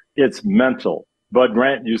 It's mental. Bud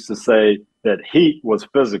Grant used to say that heat was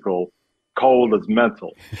physical, cold is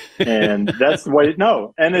mental. And that's the way,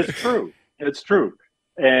 and it's true. It's true.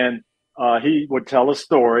 And he would tell a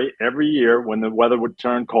story every year when the weather would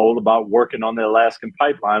turn cold about working on the Alaskan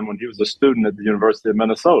pipeline when he was a student at the University of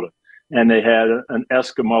Minnesota. And they had an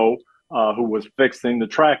Eskimo who was fixing the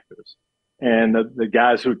tractors. And the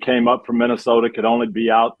guys who came up from Minnesota could only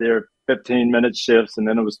be out there 15-minute shifts, and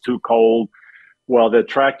then it was too cold. Well, the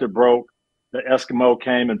tractor broke. The Eskimo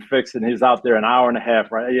came and fixed it, and he's out there an hour and a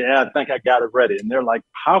half, right? Yeah, I think I got it ready. And they're like,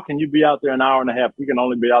 how can you be out there an hour and a half? We can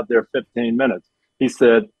only be out there 15 minutes. He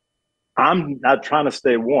said, I'm not trying to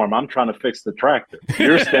stay warm. I'm trying to fix the tractor.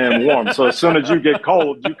 You're staying warm. So as soon as you get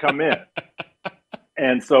cold, you come in.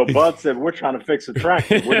 And so Bud said, we're trying to fix the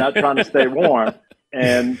tractor. We're not trying to stay warm.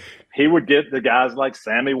 And he would get the guys like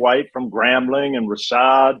Sammy White from Grambling and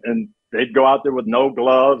Rashad and they'd go out there with no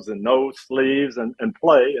gloves and no sleeves and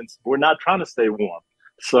play. And we're not trying to stay warm.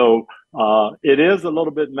 So it is a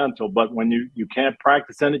little bit mental, but when you can't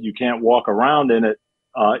practice in it, you can't walk around in it,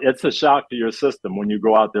 it's a shock to your system when you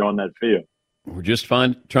go out there on that field. We're just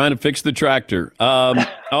trying to fix the tractor.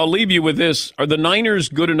 I'll leave you with this. Are the Niners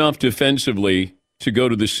good enough defensively to go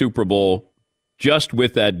to the Super Bowl just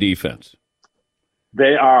with that defense?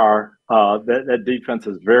 They are. That defense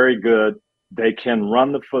is very good. They can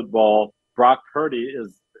run the football. Brock Purdy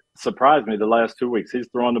is surprised me the last 2 weeks. He's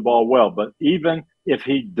throwing the ball well. But even if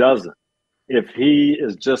he doesn't, if he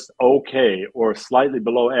is just okay or slightly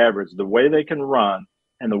below average, the way they can run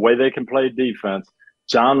and the way they can play defense,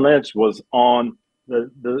 John Lynch was on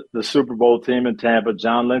the Super Bowl team in Tampa.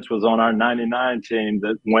 John Lynch was on our 99 team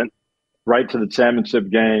that went right to the championship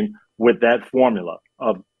game with that formula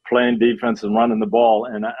of playing defense and running the ball.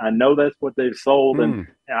 And I know that's what they've sold, and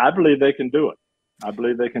I believe they can do it.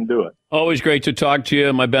 Always great to talk to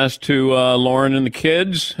you. My best to Lauren and the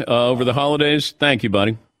kids over the holidays. Thank you,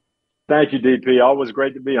 buddy. Thank you, DP. Always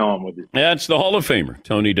great to be on with you. That's the Hall of Famer,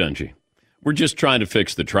 Tony Dungy. We're just trying to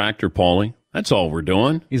fix the tractor, Paulie. That's all we're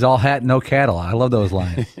doing. He's all hat, no cattle. I love those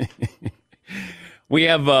lines. We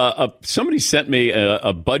have somebody sent me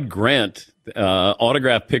a Bud Grant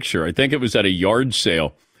autograph picture. I think it was at a yard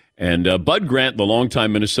sale. And Bud Grant, the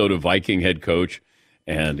longtime Minnesota Viking head coach,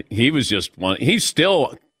 and he was just one. He's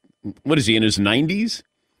still, what is he, in his 90s?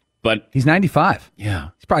 But he's 95. Yeah.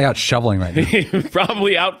 He's probably out shoveling right now. He's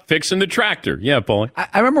probably out fixing the tractor. Yeah, Paulie.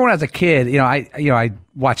 I remember when I was a kid, I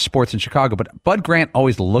watched sports in Chicago, but Bud Grant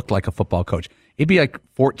always looked like a football coach. It'd be like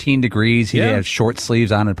 14 degrees. He'd have short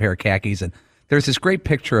sleeves on and a pair of khakis. And there's this great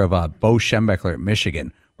picture of Bo Schembechler at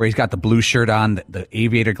Michigan where he's got the blue shirt on, the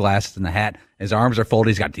aviator glasses and the hat. His arms are folded.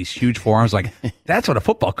 He's got these huge forearms. Like, that's what a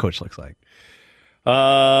football coach looks like.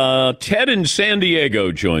 Ted in San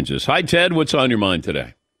Diego joins us. Hi, Ted. What's on your mind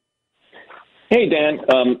today? Hey, Dan.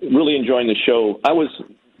 Really enjoying the show. I was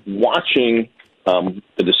watching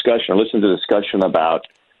the discussion, or listening to the discussion about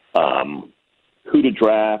who to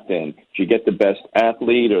draft and if you get the best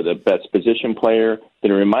athlete or the best position player.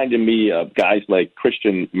 Then it reminded me of guys like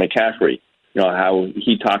Christian McCaffrey. You know, how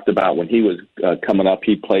he talked about when he was coming up,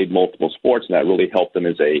 he played multiple sports, and that really helped him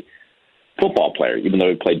as a football player, even though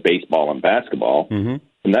he played baseball and basketball. Mm-hmm.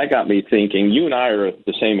 And that got me thinking, you and I are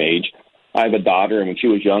the same age. I have a daughter, and when she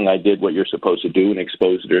was young, I did what you're supposed to do and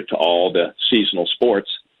exposed her to all the seasonal sports.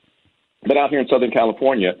 But out here in Southern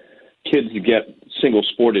California, kids get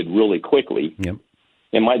single-sported really quickly. Yep.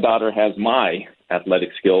 And my daughter has my athletic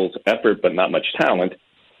skills, effort, but not much talent.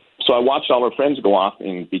 So I watched all her friends go off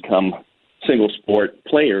and become single-sport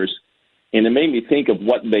players, and it made me think of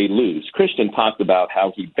what they lose. Christian talked about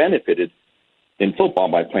how he benefited in football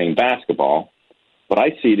by playing basketball, but I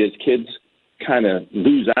see it as kids kind of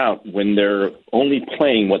lose out when they're only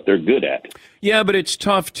playing what they're good at. Yeah, but it's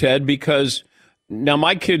tough, Ted, because now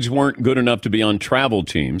my kids weren't good enough to be on travel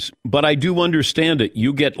teams, but I do understand it.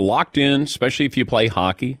 You get locked in, especially if you play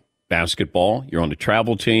hockey, basketball, you're on a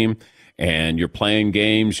travel team, and you're playing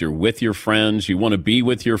games, you're with your friends, you want to be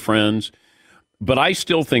with your friends. But I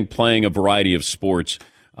still think playing a variety of sports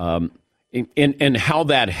and how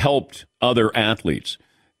that helped other athletes.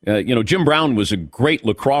 Jim Brown was a great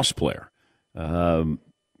lacrosse player. Akeem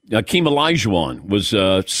Olajuwon was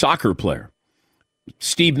a soccer player.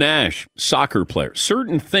 Steve Nash, soccer player.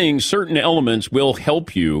 Certain things, certain elements will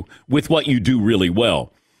help you with what you do really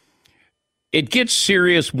well. It gets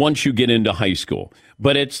serious once you get into high school.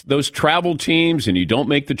 But it's those travel teams, and you don't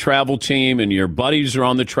make the travel team, and your buddies are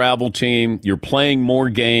on the travel team. You're playing more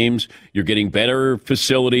games. You're getting better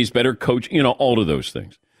facilities, better coach, all of those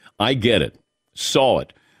things. I get it. Saw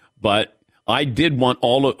it. But I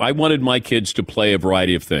wanted my kids to play a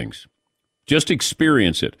variety of things. Just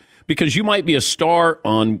experience it. Because you might be a star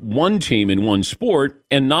on one team in one sport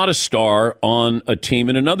and not a star on a team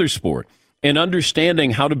in another sport. And understanding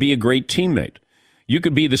how to be a great teammate. You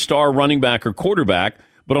could be the star running back or quarterback,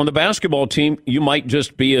 but on the basketball team, you might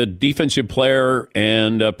just be a defensive player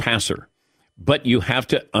and a passer. But you have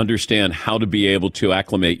to understand how to be able to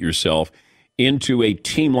acclimate yourself into a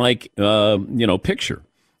team-like, picture.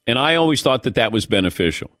 And I always thought that was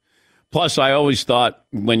beneficial. Plus, I always thought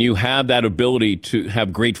when you have that ability to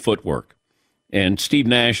have great footwork, and Steve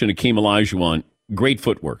Nash and Akeem Olajuwon, great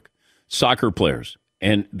footwork, soccer players,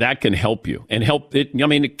 and that can help you. And help it. I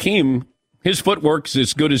mean, Akeem, his footwork's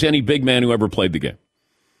as good as any big man who ever played the game.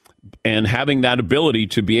 And having that ability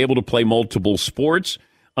to be able to play multiple sports,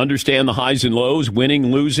 understand the highs and lows,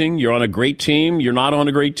 winning, losing, you're on a great team, you're not on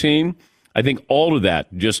a great team. I think all of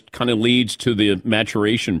that just kind of leads to the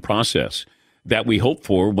maturation process that we hope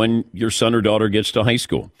for when your son or daughter gets to high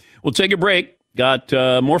school. We'll take a break. Got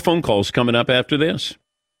more phone calls coming up after this.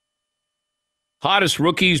 Hottest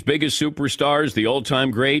rookies, biggest superstars, the all-time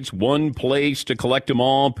greats, one place to collect them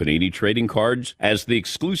all. Panini Trading Cards. As the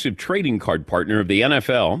exclusive trading card partner of the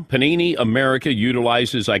NFL, Panini America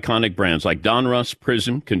utilizes iconic brands like Donruss,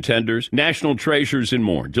 Prism, Contenders, National Treasures, and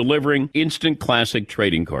more, delivering instant classic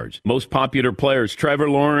trading cards. Most popular players, Trevor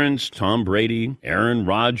Lawrence, Tom Brady, Aaron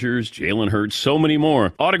Rodgers, Jalen Hurts, so many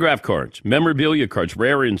more. Autograph cards, memorabilia cards,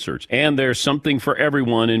 rare inserts, and there's something for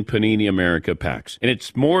everyone in Panini America packs. And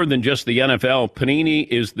it's more than just the NFL. Panini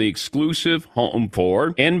is the exclusive home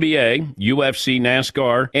for NBA, UFC,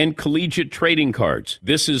 NASCAR, and collegiate trading cards.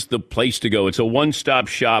 This is the place to go. It's a one-stop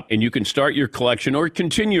shop, and you can start your collection or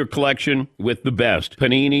continue your collection with the best.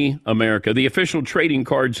 Panini America, the official trading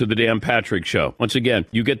cards of the Dan Patrick Show. Once again,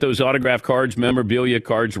 you get those autograph cards, memorabilia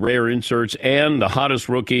cards, rare inserts, and the hottest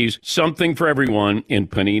rookies. Something for everyone in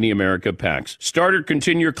Panini America packs. Start or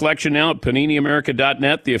continue your collection now at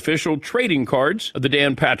PaniniAmerica.net, the official trading cards of the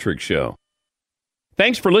Dan Patrick Show.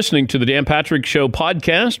 Thanks for listening to the Dan Patrick Show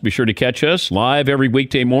podcast. Be sure to catch us live every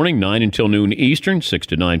weekday morning, 9 until noon Eastern, 6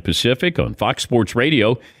 to 9 Pacific on Fox Sports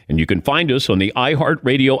Radio. And you can find us on the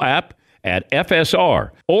iHeartRadio app at FSR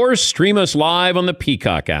or stream us live on the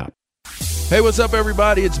Peacock app. Hey, what's up,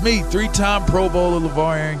 everybody? It's me, three-time Pro Bowler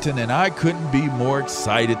LeVar Arrington, and I couldn't be more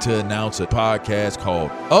excited to announce a podcast called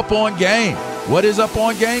Up On Game. What is Up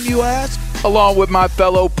On Game, you ask? Along with my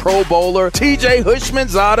fellow Pro Bowler, TJ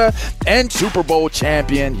Hushmanzada, and Super Bowl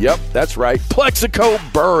champion, yep, that's right, Plexico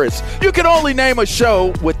Burress. You can only name a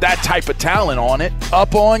show with that type of talent on it.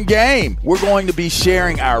 Up On Game. We're going to be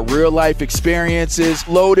sharing our real-life experiences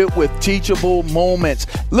loaded with teachable moments.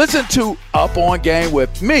 Listen to Up On Game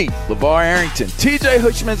with me, LeVar Arrington, TJ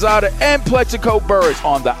Hushmanzada, and Plexico Burress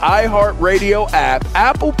on the iHeartRadio app,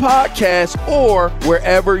 Apple Podcasts, or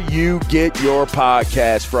wherever you get your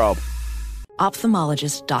podcasts from.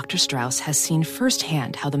 Ophthalmologist Dr. Strauss has seen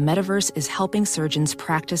firsthand how the metaverse is helping surgeons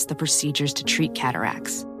practice the procedures to treat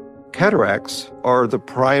cataracts. Cataracts are the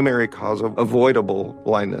primary cause of avoidable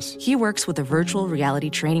blindness. He works with a virtual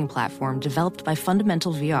reality training platform developed by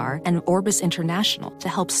Fundamental VR and Orbis International to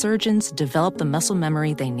help surgeons develop the muscle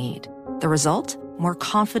memory they need. The result? More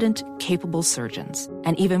confident, capable surgeons.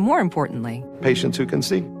 And even more importantly, patients who can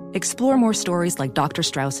see. Explore more stories like Dr.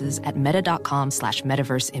 Strauss's at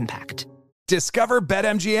meta.com/metaverseimpact. Discover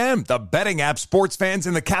BetMGM, the betting app sports fans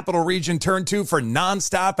in the capital region turn to for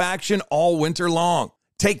nonstop action all winter long.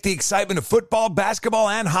 Take the excitement of football, basketball,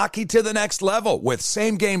 and hockey to the next level with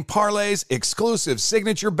same-game parlays, exclusive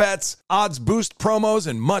signature bets, odds boost promos,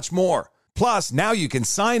 and much more. Plus, now you can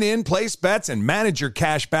sign in, place bets, and manage your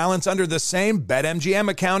cash balance under the same BetMGM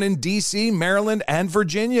account in D.C., Maryland, and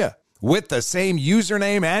Virginia. With the same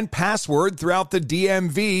username and password throughout the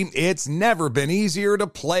DMV, it's never been easier to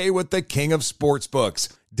play with the king of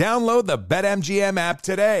sportsbooks. Download the BetMGM app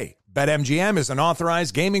today. BetMGM is an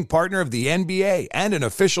authorized gaming partner of the NBA and an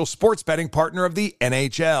official sports betting partner of the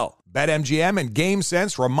NHL. BetMGM and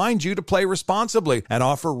GameSense remind you to play responsibly and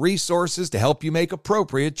offer resources to help you make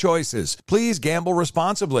appropriate choices. Please gamble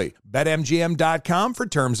responsibly. BetMGM.com for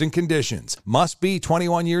terms and conditions. Must be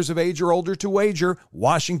 21 years of age or older to wager.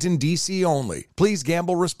 Washington, D.C. only. Please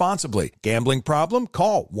gamble responsibly. Gambling problem?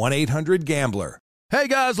 Call 1-800-GAMBLER. Hey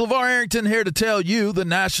guys, LeVar Arrington here to tell you the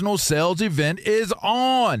national sales event is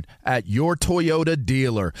on at your Toyota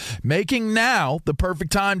dealer, making now the perfect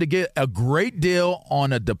time to get a great deal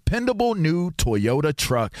on a dependable new Toyota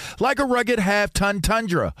truck, like a rugged half-ton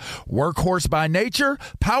Tundra. Workhorse by nature,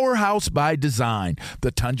 powerhouse by design.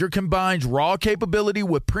 The Tundra combines raw capability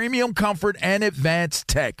with premium comfort and advanced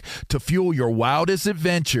tech to fuel your wildest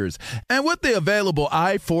adventures. And with the available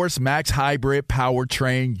iForce Max Hybrid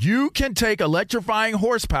powertrain, you can take electrifying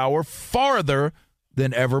horsepower farther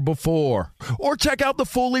than ever before. Or check out the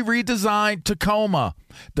fully redesigned Tacoma,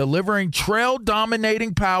 delivering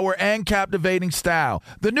trail-dominating power and captivating style.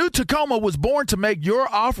 The new Tacoma was born to make your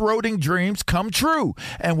off-roading dreams come true.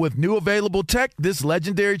 And with new available tech, this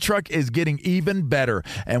legendary truck is getting even better.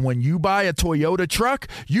 And when you buy a Toyota truck,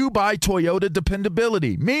 you buy Toyota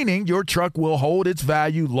dependability, meaning your truck will hold its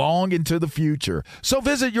value long into the future. So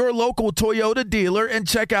visit your local Toyota dealer and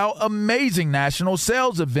check out amazing national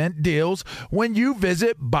sales event deals when you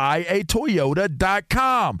visit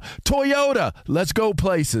buyatoyota.com. Toyota, let's go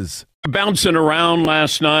places. Bouncing around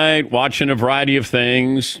last night, watching a variety of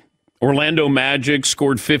things. Orlando Magic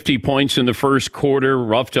scored 50 points in the first quarter,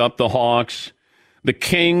 roughed up the Hawks. The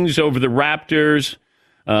Kings over the Raptors.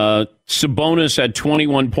 Sabonis had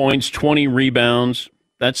 21 points, 20 rebounds.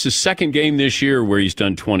 That's the second game this year where he's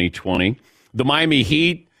done 20-20. The Miami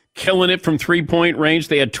Heat killing it from three-point range.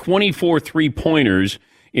 They had 24 three-pointers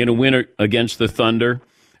in a win against the Thunder.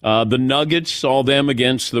 The Nuggets saw them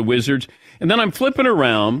against the Wizards. And then I'm flipping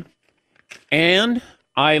around, and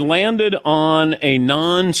I landed on a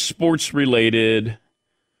non-sports related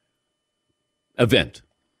event.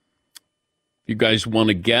 You guys want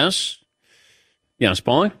to guess? Yes,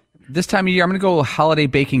 Paulie? This time of year, I'm going to go Holiday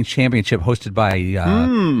Baking Championship hosted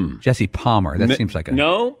by Jesse Palmer. That seems like a...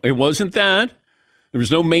 No, it wasn't that. There was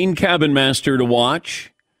no main cabin master to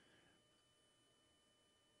watch.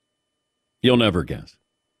 You'll never guess.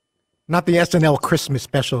 Not the SNL Christmas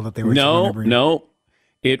special that they were No.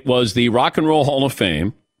 It was the Rock and Roll Hall of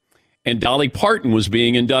Fame, and Dolly Parton was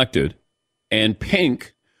being inducted, and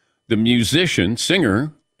Pink, the musician,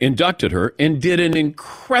 singer, inducted her and did an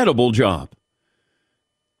incredible job,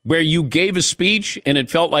 where you gave a speech and it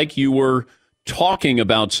felt like you were talking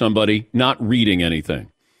about somebody, not reading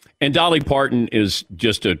anything. And Dolly Parton is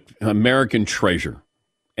just an American treasure.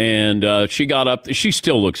 And she got up. She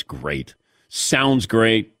still looks great. Sounds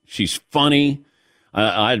great. She's funny.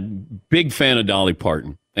 I'm big fan of Dolly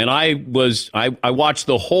Parton. And I watched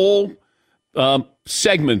the whole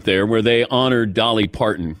segment there where they honored Dolly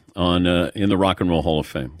Parton on in the Rock and Roll Hall of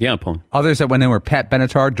Fame. Yeah, Paul. Others that went in were Pat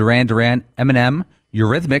Benatar, Duran Duran, Eminem,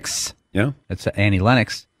 Eurythmics. Yeah. That's Annie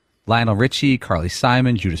Lennox, Lionel Richie, Carly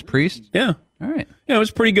Simon, Judas Priest. Yeah. All right. Yeah, it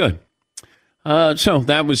was pretty good. So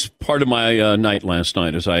that was part of my night last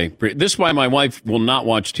night. This is why my wife will not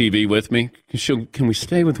watch TV with me. Can we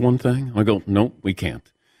stay with one thing? I go, nope, we can't.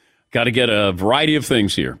 Got to get a variety of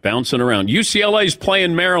things here, bouncing around. UCLA's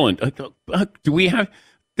playing Maryland. Do we have?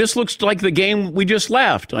 This looks like the game we just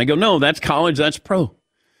left. I go, no, that's college, that's pro.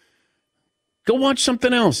 Go watch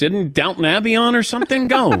something else. Isn't Downton Abbey on or something?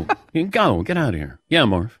 Go. You can go. Get out of here. Yeah,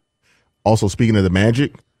 Marv. Also, speaking of the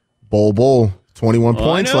Magic, Bol, 21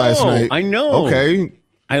 points last night. I know. Okay.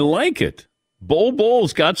 I like it.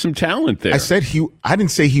 Bol's got some talent there. I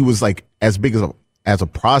didn't say he was like as big as a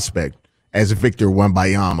prospect as Victor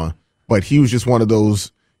Wembanyama, but he was just one of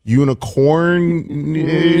those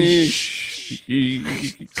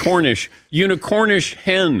unicornish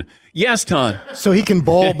hen. Yes, Todd. So he can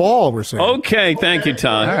ball, we're saying. Okay, thank you,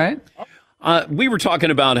 Todd. All right. We were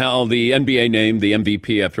talking about how the NBA named the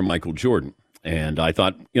MVP after Michael Jordan. And I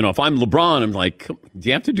thought, if I'm LeBron, I'm like, do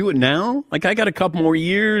you have to do it now? Like, I got a couple more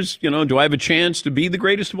years. Do I have a chance to be the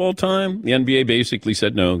greatest of all time? The NBA basically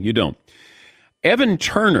said, no, you don't. Evan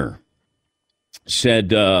Turner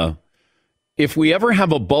said, if we ever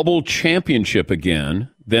have a bubble championship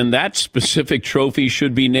again, then that specific trophy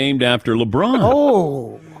should be named after LeBron.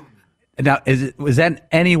 Oh. Now, was that in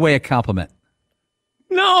any way a compliment?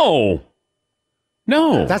 No.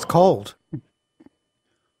 That's cold.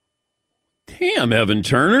 Damn, Evan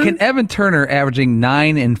Turner. Can Evan Turner, averaging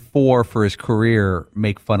 9 and 4 for his career,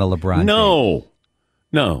 make fun of LeBron?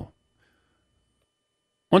 No.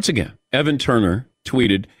 Once again, Evan Turner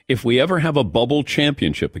tweeted, if we ever have a bubble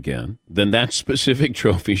championship again, then that specific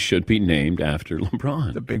trophy should be named after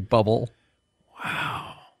LeBron. The big bubble.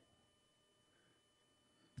 Wow.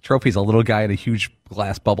 The trophy's a little guy in a huge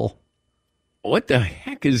glass bubble. What the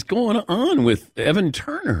heck is going on with Evan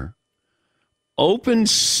Turner? Open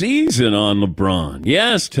season on LeBron.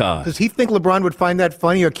 Yes, Todd. Does he think LeBron would find that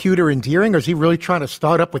funny or cute or endearing, or is he really trying to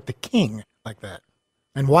start up with the king like that?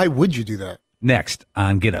 And why would you do that? Next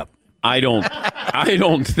on Get Up. I don't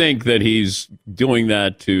think that he's doing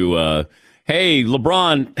that to, hey,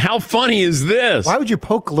 LeBron, how funny is this? Why would you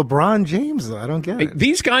poke LeBron James, though? I don't get it.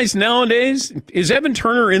 These guys nowadays, is Evan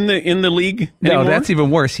Turner in the league anymore? No, that's even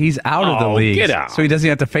worse. He's out of the league. Get out. So he doesn't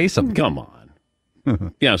have to face him. Come on.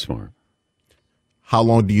 Yes, Mark. How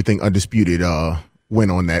long do you think Undisputed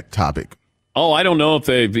went on that topic? Oh, I don't know if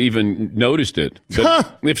they've even noticed it.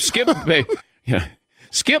 But if Skip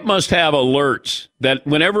must have alerts that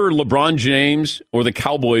whenever LeBron James or the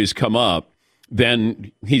Cowboys come up,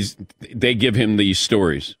 then they give him these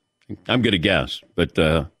stories. I'm going to guess, but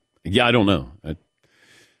I don't know.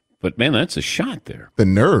 But man, that's a shot there. The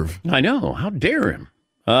nerve. I know. How dare him?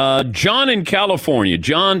 John in California.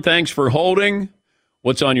 John, thanks for holding.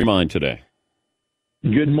 What's on your mind today?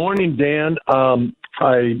 Good morning, Dan.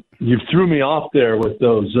 You threw me off there with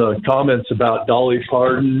those comments about Dolly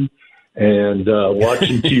Parton and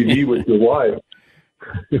watching TV with your wife.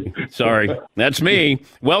 Sorry, that's me.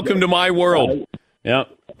 Welcome to my world. Yeah,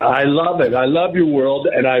 I love it. I love your world,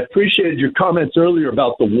 and I appreciated your comments earlier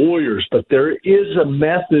about the Warriors, but there is a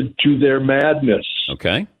method to their madness.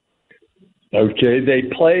 Okay, they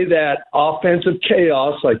play that offensive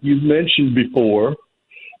chaos like you've mentioned before,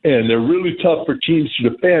 and they're really tough for teams to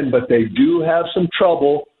defend, but they do have some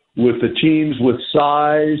trouble with the teams with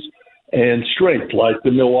size and strength, like the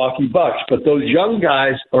Milwaukee Bucks. But those young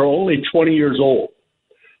guys are only 20 years old.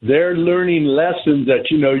 they're learning lessons that,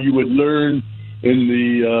 you would learn in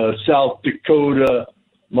the South Dakota,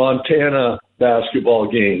 Montana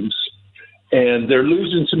basketball games. And they're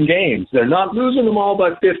losing some games. They're not losing them all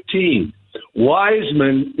by 15.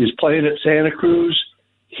 Wiseman is playing at Santa Cruz.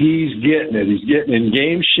 He's getting it. He's getting in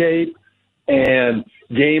game shape and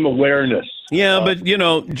game awareness. Yeah, but,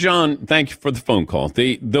 John, thank you for the phone call.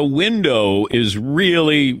 The window is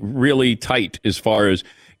really, really tight as far as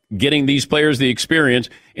getting these players the experience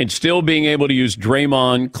and still being able to use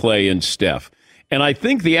Draymond, Clay, and Steph. And I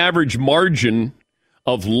think the average margin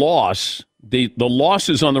of loss, the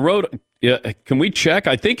losses on the road, can we check?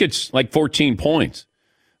 I think it's like 14 points.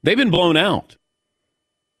 They've been blown out.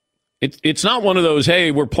 It's not one of those,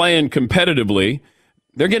 hey, we're playing competitively.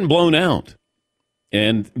 They're getting blown out.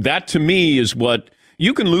 And that, to me, is what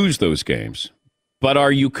you can lose those games, but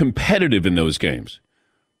are you competitive in those games?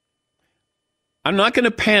 I'm not going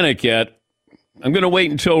to panic yet. I'm going to wait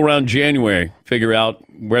until around January, figure out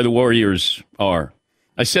where the Warriors are.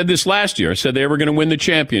 I said this last year. I said they were going to win the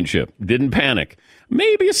championship. Didn't panic.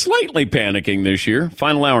 Maybe slightly panicking this year.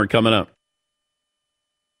 Final hour coming up.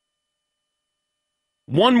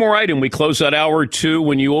 One more item. We close out hour 2.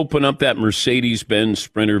 When you open up that Mercedes-Benz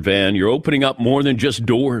Sprinter van, you're opening up more than just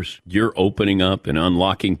doors. You're opening up and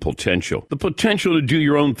unlocking potential. The potential to do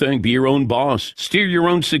your own thing, be your own boss, steer your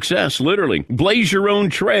own success, literally. Blaze your own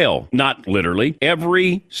trail, not literally.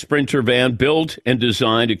 Every Sprinter van built and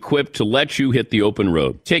designed, equipped to let you hit the open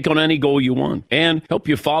road. Take on any goal you want and help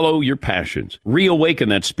you follow your passions. Reawaken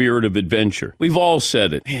that spirit of adventure. We've all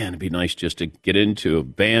said it. Man, it'd be nice just to get into a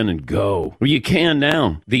van and go. Well, you can now.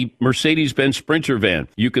 The Mercedes-Benz Sprinter van.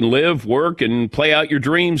 You can live, work, and play out your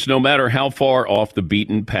dreams no matter how far off the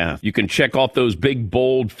beaten path. You can check off those big,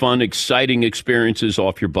 bold, fun, exciting experiences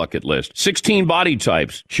off your bucket list. 16 body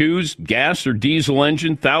types. Choose gas or diesel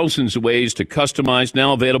engine. Thousands of ways to customize.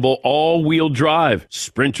 Now available all-wheel drive.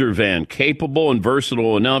 Sprinter van. Capable and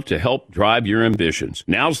versatile enough to help drive your ambitions.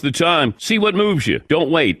 Now's the time. See what moves you. Don't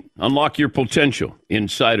wait. Unlock your potential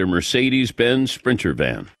inside a Mercedes-Benz Sprinter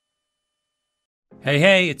van.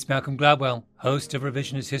 Hey, it's Malcolm Gladwell, host of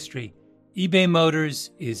Revisionist History. eBay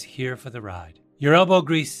Motors is here for the ride. Your elbow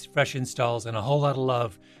grease, fresh installs, and a whole lot of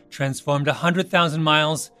love transformed 100,000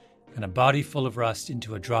 miles and a body full of rust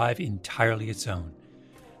into a drive entirely its own.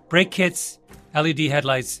 Brake kits, LED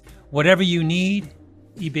headlights, whatever you need,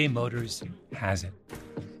 eBay Motors has it.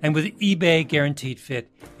 And with eBay Guaranteed Fit,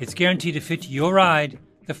 it's guaranteed to fit your ride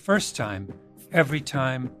the first time, every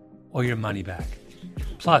time, or your money back.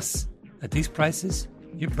 Plus, at these prices,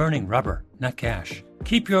 you're burning rubber, not cash.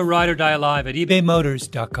 Keep your ride or die alive at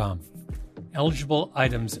ebaymotors.com. Eligible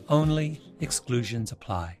items only. Exclusions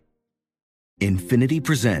apply. Infiniti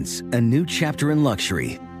presents a new chapter in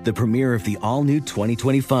luxury. The premiere of the all-new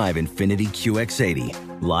 2025 Infiniti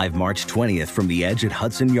QX80. Live March 20th from the Edge at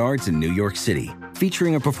Hudson Yards in New York City.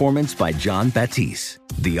 Featuring a performance by John Batiste.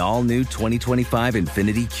 The all-new 2025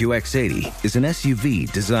 Infiniti QX80 is an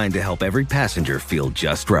SUV designed to help every passenger feel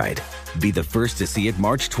just right. Be the first to see it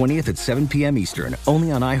March 20th at 7 p.m. Eastern,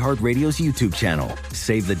 only on iHeartRadio's YouTube channel.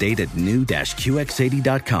 Save the date at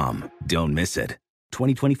new-QX80.com. Don't miss it.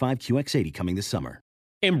 2025 QX80 coming this summer.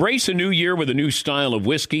 Embrace a new year with a new style of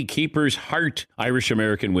whiskey, Keeper's Heart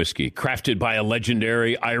Irish-American Whiskey. Crafted by a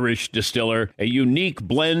legendary Irish distiller, a unique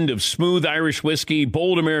blend of smooth Irish whiskey,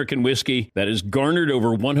 bold American whiskey that has garnered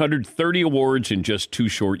over 130 awards in just 2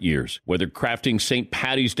 short years. Whether crafting St.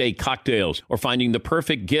 Paddy's Day cocktails or finding the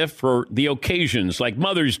perfect gift for the occasions like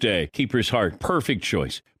Mother's Day, Keeper's Heart, perfect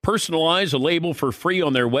choice. Personalize a label for free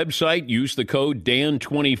on their website. Use the code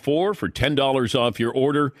DAN24 for $10 off your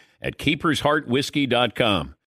order at keepersheartwhiskey.com.